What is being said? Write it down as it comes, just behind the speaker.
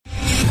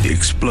The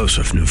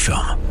explosive new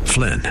film,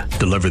 Flynn,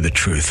 deliver the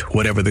truth,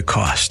 whatever the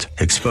cost,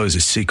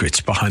 exposes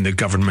secrets behind the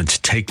government's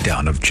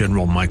takedown of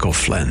General Michael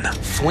Flynn.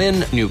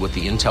 Flynn knew what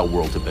the intel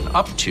world had been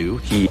up to.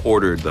 He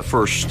ordered the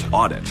first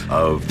audit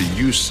of the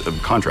use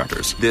of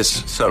contractors.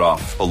 This set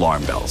off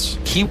alarm bells.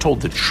 He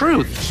told the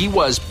truth. He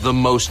was the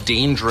most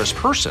dangerous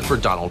person for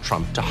Donald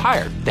Trump to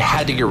hire. They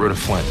had to get rid of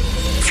Flynn.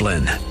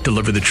 Flynn,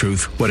 deliver the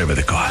truth, whatever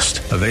the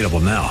cost. Available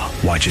now.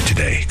 Watch it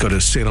today. Go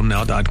to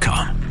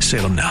salemnow.com.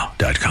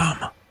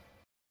 salemnow.com.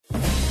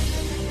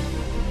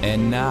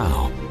 And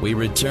now, we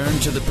return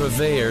to the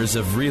purveyors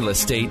of real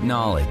estate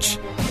knowledge.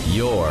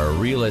 Your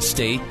Real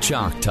Estate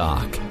Chalk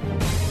Talk.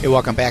 Hey,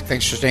 welcome back.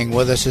 Thanks for staying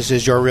with us. This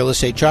is your Real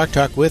Estate Chalk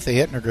Talk with the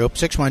Hittner Group,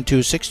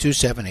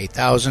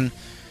 612-627-8000,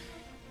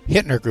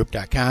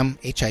 hittnergroup.com,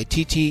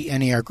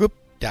 HITTNER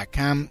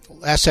Group.com.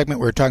 Last segment,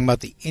 we were talking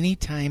about the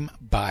anytime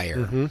buyer.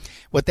 Mm-hmm.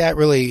 What that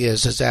really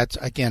is that,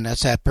 again,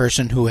 that's that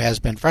person who has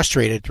been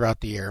frustrated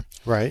throughout the year.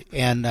 Right.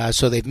 And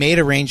so they've made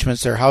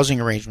arrangements, their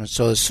housing arrangements,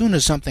 so as soon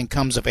as something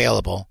comes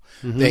available,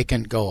 they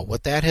can go.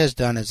 What that has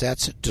done is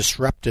that's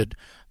disrupted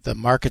the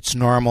market's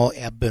normal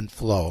ebb and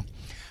flow.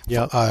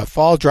 Yep.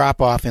 Fall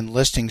drop-off in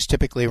listings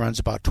typically runs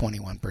about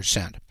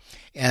 21%,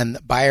 and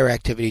buyer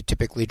activity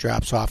typically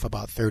drops off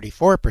about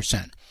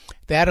 34%.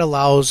 That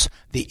allows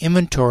the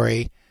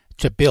inventory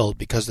to build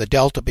because the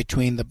delta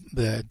between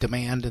the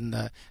demand and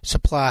the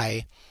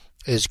supply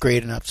is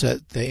great enough so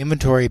the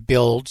inventory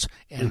builds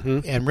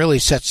and really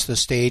sets the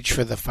stage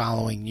for the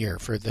following year,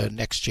 for the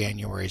next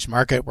January's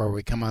market, where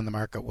we come on the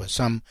market with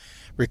some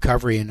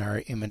recovery in our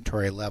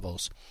inventory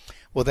levels.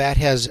 Well, that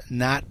has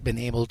not been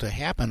able to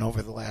happen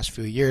over the last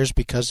few years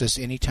because this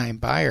anytime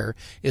buyer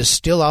is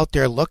still out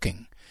there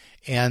looking.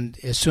 And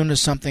as soon as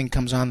something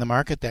comes on the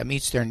market that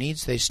meets their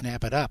needs, they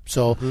snap it up.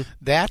 So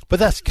But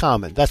that's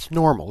common. That's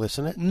normal,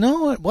 isn't it?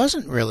 No, it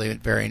wasn't really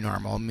very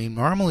normal. I mean,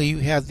 normally you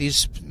have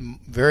these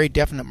very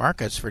definite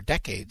markets for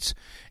decades.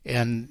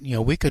 And,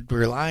 we could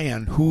rely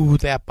on who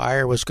that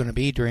buyer was going to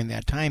be during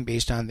that time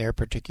based on their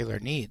particular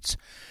needs,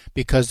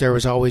 because there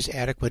was always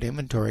adequate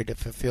inventory to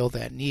fulfill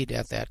that need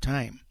at that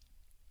time.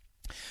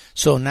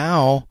 So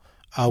now,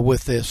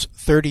 with this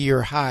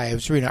 30-year high, I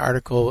was reading an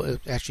article, it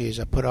actually is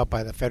put out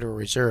by the Federal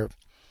Reserve.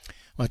 I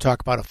want to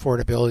talk about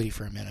affordability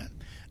for a minute.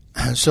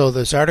 So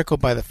this article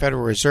by the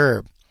Federal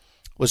Reserve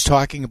was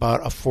talking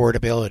about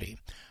affordability.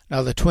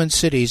 Now, the Twin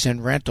Cities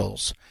and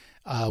rentals,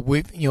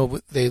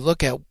 they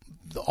look at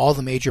all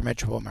the major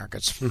metro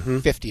markets,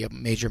 50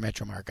 major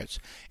metro markets,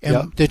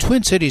 and the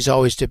Twin Cities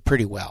always did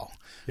pretty well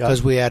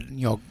because we had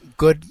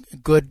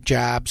good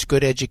jobs,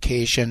 good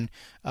education,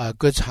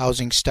 good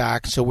housing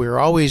stock. So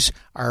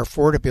our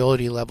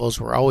affordability levels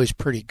were always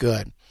pretty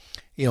good.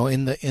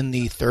 In the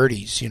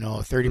 30s,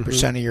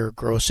 30% of your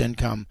gross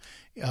income,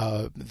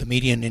 the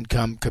median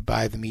income could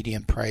buy the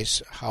median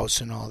price house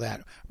and all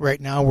that.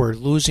 Right now, we're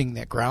losing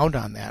that ground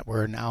on that.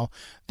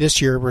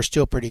 This year we're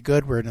still pretty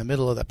good. We're in the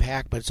middle of the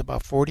pack, but it's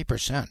about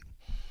 40%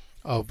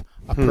 of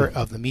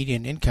the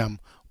median income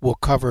will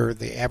cover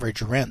the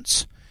average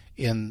rents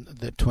in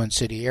the Twin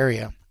City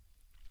area.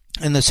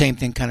 And the same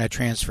thing kind of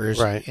transfers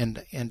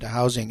into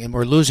housing, and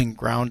we're losing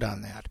ground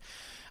on that.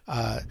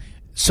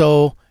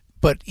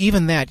 But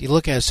even that, you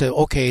look at it and say,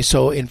 okay,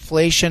 so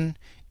inflation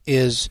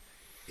is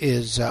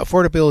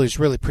affordability is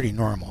really pretty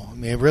normal. I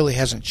mean, it really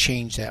hasn't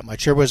changed that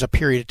much. There was a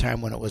period of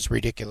time when it was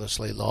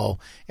ridiculously low.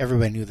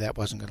 Everybody knew that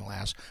wasn't going to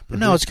last. But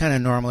now it's kind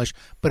of normalish,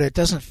 but it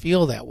doesn't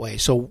feel that way.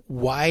 So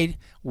why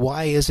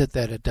is it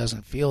that it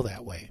doesn't feel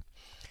that way?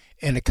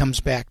 And it comes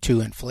back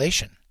to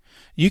inflation.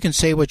 You can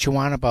say what you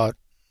want about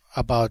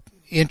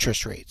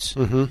interest rates,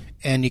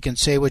 and you can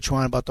say what you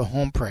want about the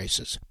home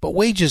prices, but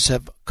wages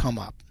have come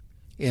up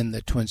in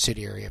the Twin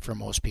City area for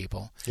most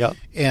people. Yep.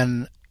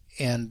 And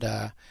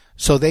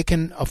so they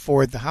can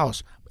afford the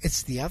house.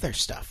 It's the other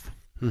stuff.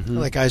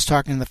 Like I was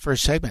talking in the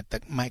first segment,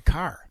 my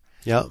car.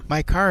 Yep.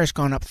 My car has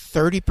gone up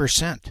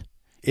 30%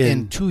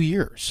 in 2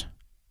 years.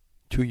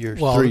 2 years.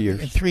 Well, 3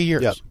 years. In 3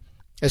 years. Yep.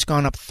 It's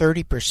gone up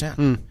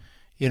 30%.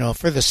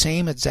 For the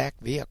same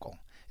exact vehicle.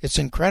 It's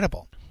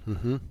incredible.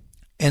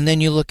 And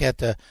then you look at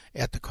the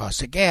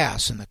cost of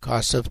gas and the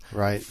cost of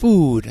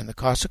food and the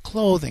cost of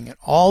clothing and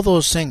all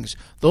those things.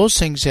 Those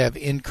things have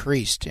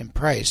increased in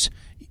price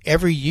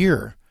every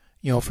year,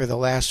 for the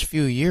last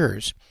few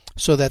years,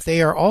 so that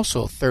they are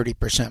also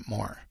 30%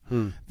 more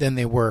than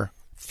they were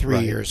 3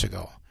 years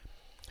ago.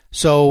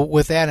 So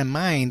with that in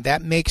mind,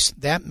 that makes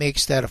that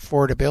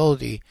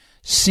affordability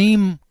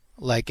seem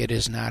like it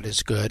is not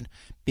as good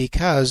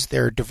because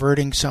they're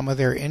diverting some of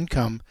their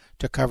income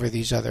to cover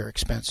these other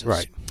expenses.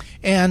 Right.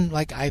 And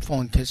like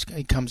iPhone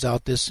comes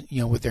out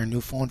with their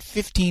new phone,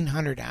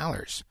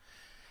 $1,500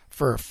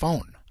 for a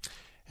phone.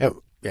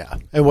 Yeah.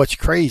 And what's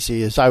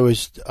crazy is I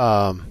was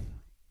out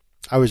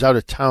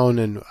of town,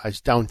 and I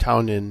was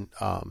downtown in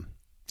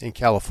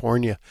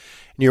California,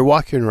 and you're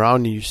walking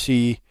around and you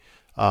see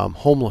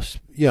homeless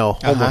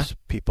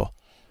people.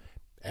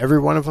 Every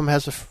one of them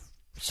has a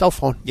cell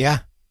phone. Yeah.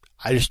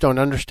 I just don't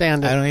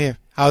understand it. I don't either.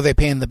 How are they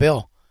paying the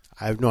bill?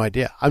 I have no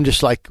idea. I'm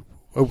just like,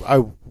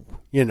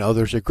 You know,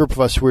 there's a group of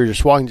us, we were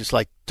just walking, just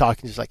like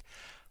talking, just like,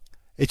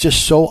 it's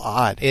just so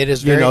odd. It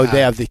is very odd.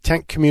 They have the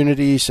tent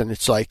communities, and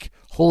it's like,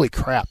 holy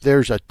crap,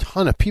 there's a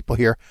ton of people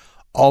here,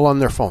 all on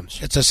their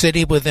phones. It's a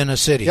city within a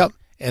city. Yep.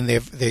 And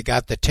they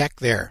got the tech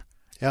there.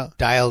 Yeah.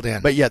 Dialed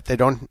in. But yet they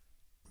don't,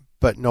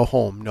 but no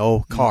home,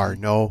 no car,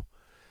 no,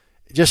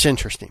 just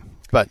interesting.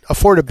 But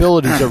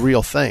affordability is a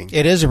real thing.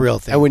 It is a real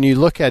thing. And when you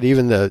look at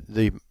even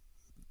the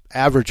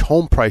average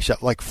home price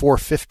at like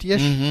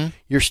 $450-ish,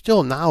 you're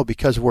still now,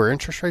 because of where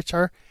interest rates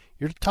are,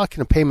 you're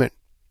talking a payment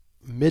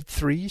mid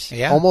threes,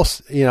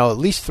 almost, at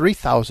least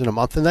 $3,000 a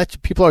month. And that's,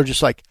 people are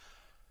just like,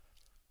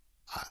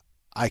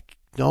 I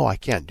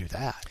can't do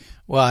that.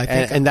 Well, I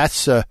think, and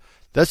that's a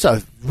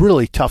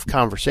really tough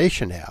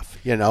conversation to have,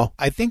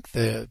 I think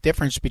the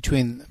difference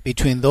between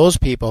those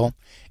people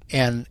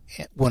and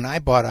when I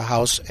bought a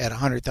house at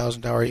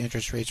 $100,000,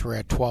 interest rates were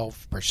at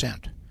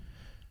 12%.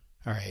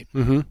 All right.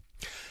 Mm-hmm.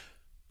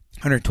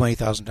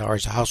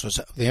 $120,000 a house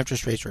the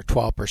interest rates were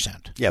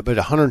 12%. Yeah, but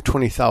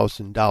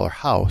 $120,000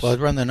 house. Well, I'd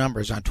run the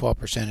numbers on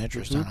 12%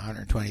 interest on a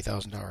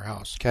 $120,000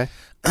 house. Okay.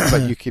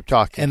 But you keep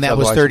talking. And that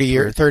was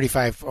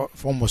 35,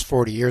 almost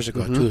 40 years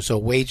ago too. So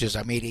wages,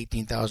 I made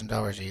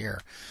 $18,000 a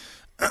year.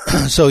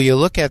 So you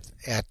look at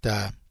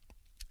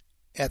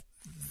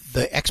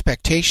the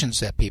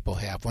expectations that people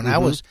have. When I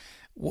was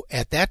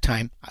at that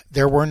time, I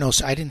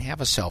didn't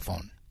have a cell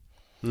phone.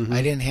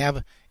 I didn't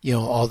have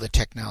all the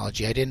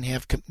technology. I didn't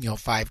have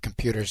 5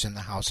 computers in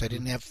the house. I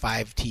didn't have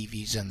 5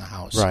 TVs in the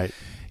house. Right.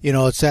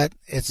 It's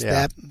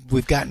that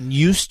we've gotten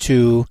used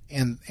to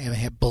and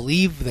have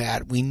believed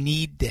that we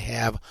need to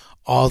have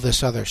all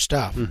this other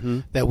stuff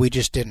that we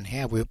just didn't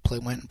have. We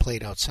went and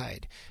played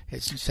outside.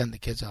 Send the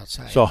kids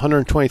outside. So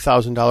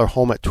 $120,000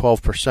 home at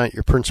 12%,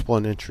 your principal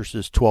and interest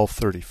is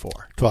 $1,234.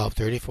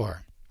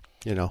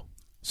 $1,234.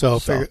 So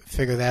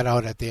figure that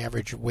out. At the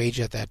average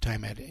wage at that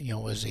time,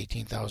 was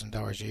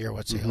 $18,000 a year.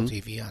 What's the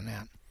LTV on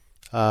that?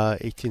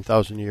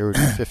 $18,000 a year would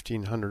be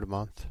 $1,500 a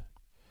month.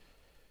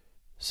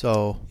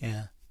 So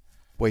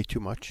way too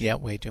much. Yeah,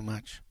 way too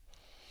much.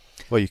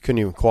 Well, you couldn't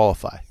even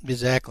qualify.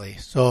 Exactly.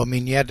 So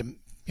you had to, you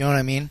know what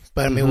I mean?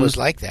 But it was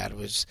like that. It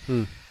was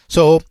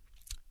so.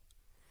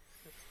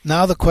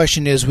 Now the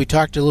question is, we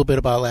talked a little bit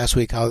about last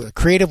week how the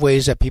creative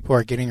ways that people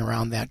are getting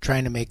around that,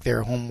 trying to make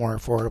their home more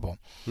affordable.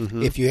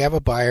 If you have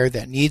a buyer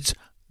that needs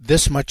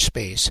this much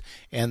space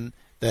and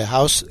the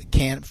house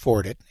can't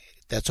afford it,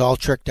 that's all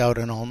tricked out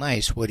and all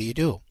nice, what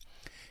do?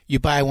 You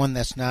buy one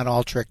that's not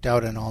all tricked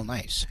out and all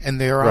nice, and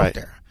they're out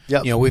there.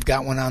 Yep. We've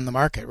got one on the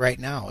market right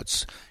now.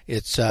 It's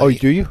oh,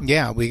 do you?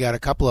 Yeah, we got a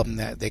couple of them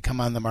that they come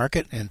on the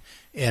market, and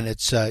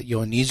it's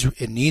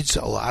it needs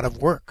a lot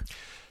of work.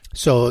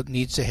 So it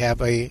needs to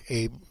have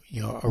a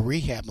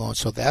rehab loan.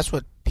 So that's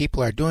what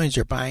people are doing, is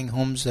they're buying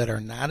homes that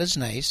are not as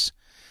nice,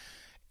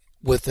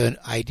 with an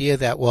idea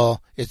that,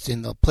 well, it's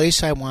in the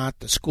place I want,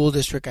 the school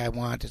district I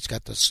want, it's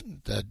got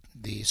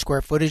the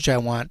square footage I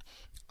want,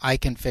 I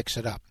can fix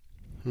it up.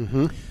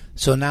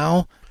 So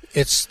now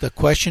the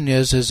question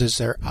is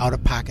there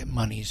out-of-pocket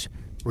monies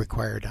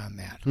required on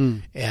that?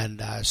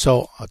 And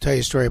so I'll tell you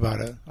a story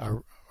about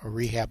a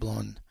rehab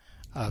loan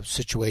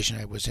situation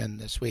I was in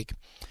this week.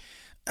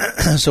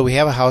 So we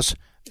have a house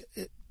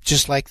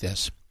just like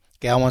this.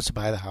 Gal wants to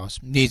buy the house,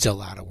 needs a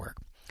lot of work.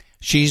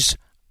 She's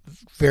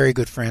very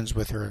good friends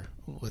with her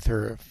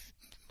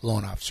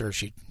loan officer.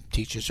 She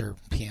teaches her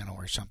piano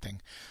or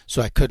something.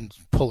 So I couldn't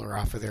pull her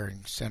off of there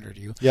and send her to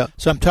you. Yeah.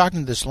 So I'm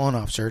talking to this loan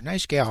officer,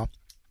 nice gal,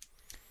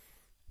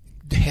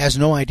 has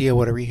no idea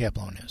what a rehab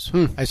loan is.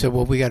 I said,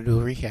 well, we got to do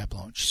a rehab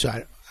loan. She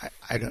said,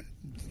 I don't.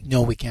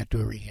 No, we can't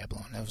do a rehab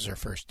loan. That was her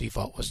first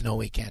default, was no,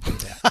 we can't do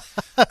that.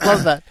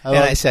 Love that.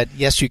 I said,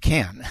 yes, you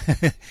can.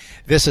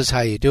 This is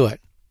how you do it.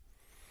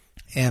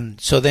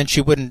 And so then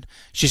she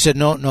said,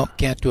 no,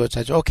 can't do it. So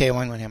I said, okay,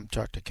 well, I'm going to have to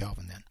talk to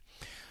Kelvin then.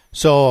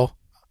 So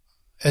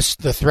it's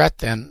the threat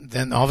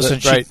then all of a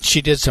sudden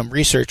she did some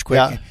research quick.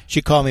 Yeah.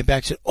 She called me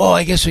back and said, oh,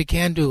 I guess we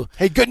can do.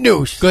 Hey, good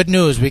news. Good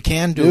news. We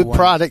can do New one.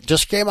 Product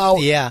just came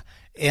out. Yeah.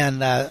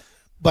 And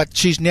but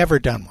she's never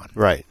done one.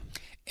 Right.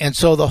 And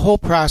so the whole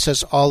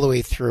process all the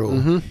way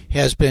through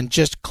has been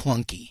just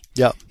clunky.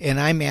 Yep. And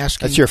I'm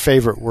asking... That's your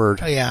favorite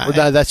word. Yeah.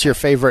 Well, that's your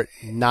favorite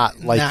not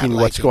liking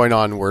what's going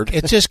on word.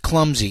 It's just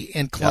clumsy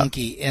and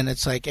clunky. Yep. And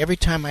it's like every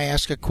time I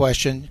ask a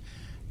question,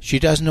 she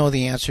doesn't know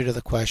the answer to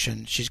the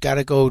question. She's got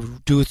to go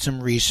do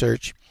some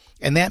research.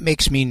 And that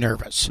makes me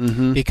nervous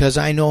because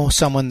I know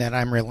someone that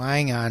I'm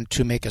relying on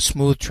to make a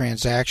smooth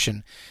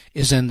transaction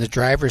is in the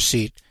driver's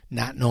seat,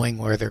 not knowing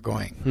where they're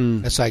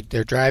going. It's like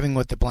they're driving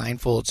with the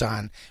blindfolds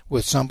on,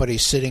 with somebody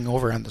sitting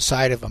over on the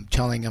side of them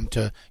telling them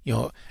to,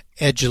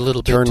 edge a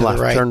little bit to left,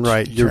 the right. Turn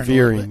right. You're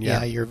veering.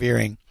 Yeah, you're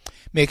veering.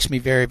 Makes me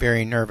very,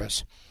 very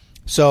nervous.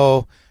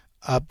 So,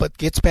 but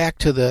gets back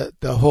to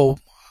the whole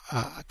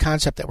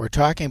concept that we're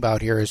talking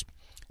about here is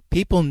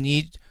people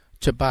need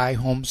to buy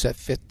homes that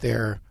fit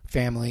their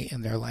family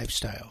and their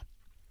lifestyle.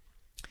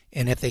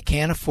 And if they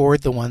can't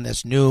afford the one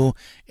that's new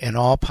and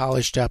all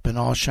polished up and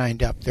all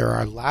shined up, there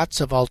are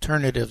lots of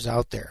alternatives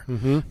out there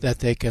that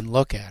they can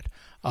look at.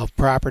 of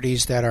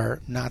properties that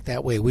are not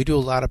that way. We do a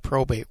lot of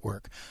probate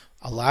work.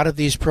 A lot of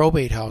these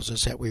probate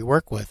houses that we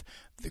work with,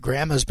 the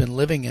grandma's been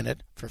living in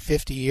it for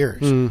 50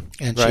 years,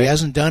 and she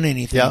hasn't done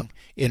anything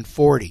in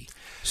 40.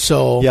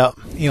 So,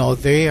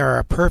 they are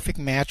a perfect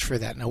match for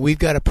that. Now, we've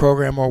got a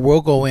program where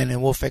we'll go in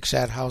and we'll fix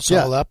that house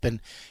all up,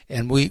 and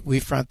we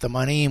front the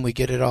money and we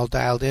get it all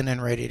dialed in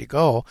and ready to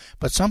go.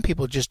 But some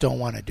people just don't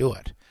want to do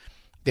it.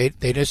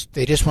 They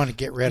just want to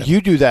get rid of it. You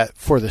do that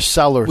for the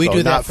seller, we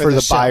do that not for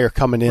the buyer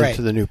coming into right.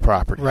 the new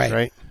property,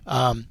 right?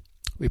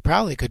 We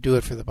probably could do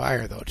it for the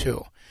buyer, though,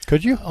 too.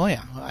 Could you? Oh,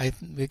 yeah.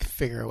 We could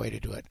figure a way to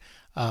do it.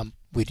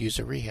 We'd use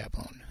a rehab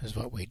loan is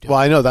what we do. Well,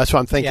 I know. That's what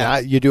I'm thinking. Yeah.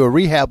 You do a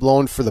rehab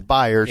loan for the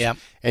buyers,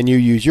 and you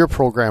use your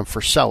program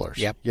for sellers.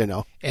 Yep.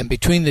 And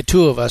between the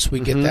two of us, we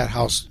get that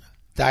house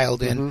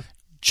dialed in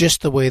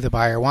just the way the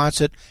buyer wants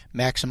it,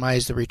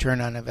 maximize the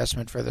return on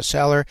investment for the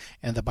seller,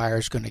 and the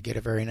buyer's going to get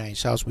a very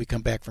nice house. We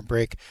come back from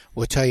break.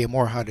 We'll tell you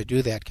more how to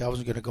do that.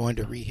 Calvin's going to go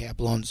into rehab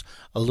loans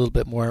a little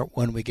bit more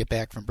when we get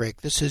back from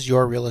break. This is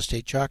your Real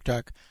Estate Chalk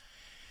Talk.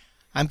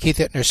 I'm Keith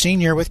Hittner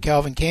Sr. with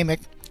Calvin Kamick.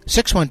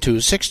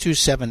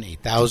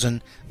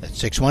 612-627-8000.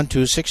 That's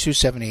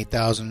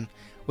 612-627-8000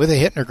 with a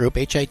Hittner Group,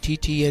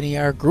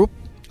 Hittner Group,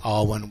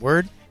 all one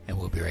word, and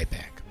we'll be right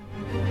back.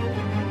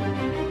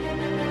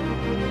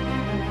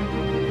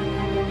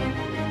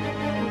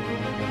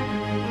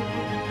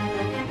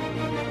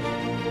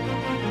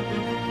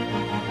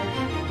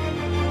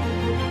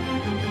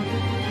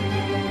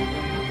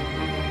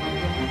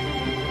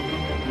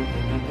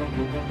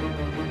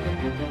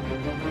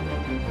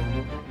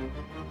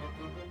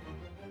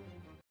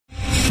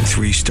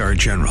 Three-star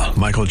General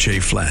Michael J.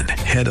 Flynn,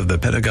 head of the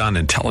Pentagon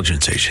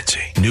Intelligence Agency,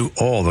 knew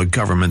all the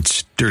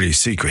government's dirty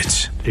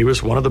secrets. He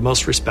was one of the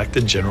most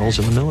respected generals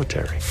in the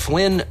military.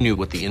 Flynn knew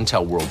what the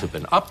intel world had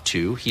been up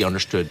to. He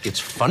understood its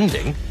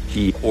funding.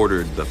 He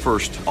ordered the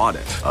first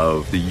audit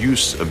of the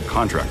use of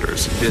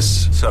contractors.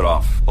 This set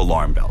off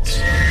alarm bells.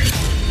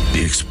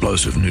 The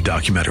explosive new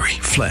documentary,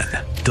 Flynn,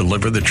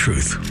 Deliver the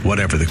Truth,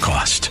 Whatever the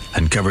Cost,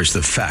 uncovers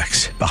the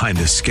facts behind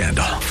the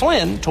scandal.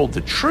 Flynn told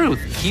the truth.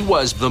 He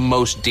was the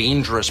most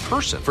dangerous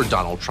person for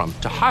Donald Trump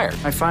to hire.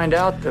 I find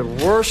out the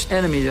worst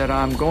enemy that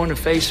I'm going to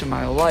face in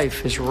my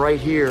life is right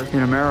here in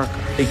America.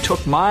 They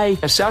took my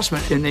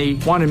assessment and they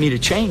wanted me to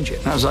change it.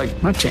 And I was like,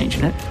 I'm not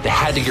changing it. They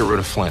had to get rid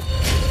of Flynn.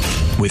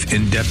 With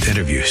in-depth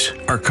interviews,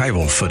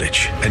 archival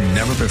footage, and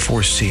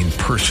never-before-seen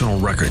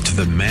personal records of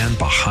the man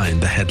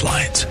behind the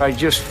headlines. I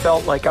just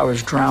felt like I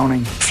was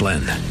drowning.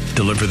 Flynn,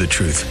 Deliver the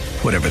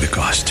Truth, Whatever the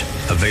Cost.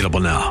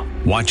 Available now.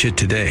 Watch it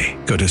today.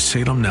 Go to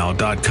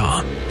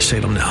salemnow.com.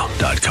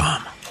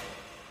 salemnow.com.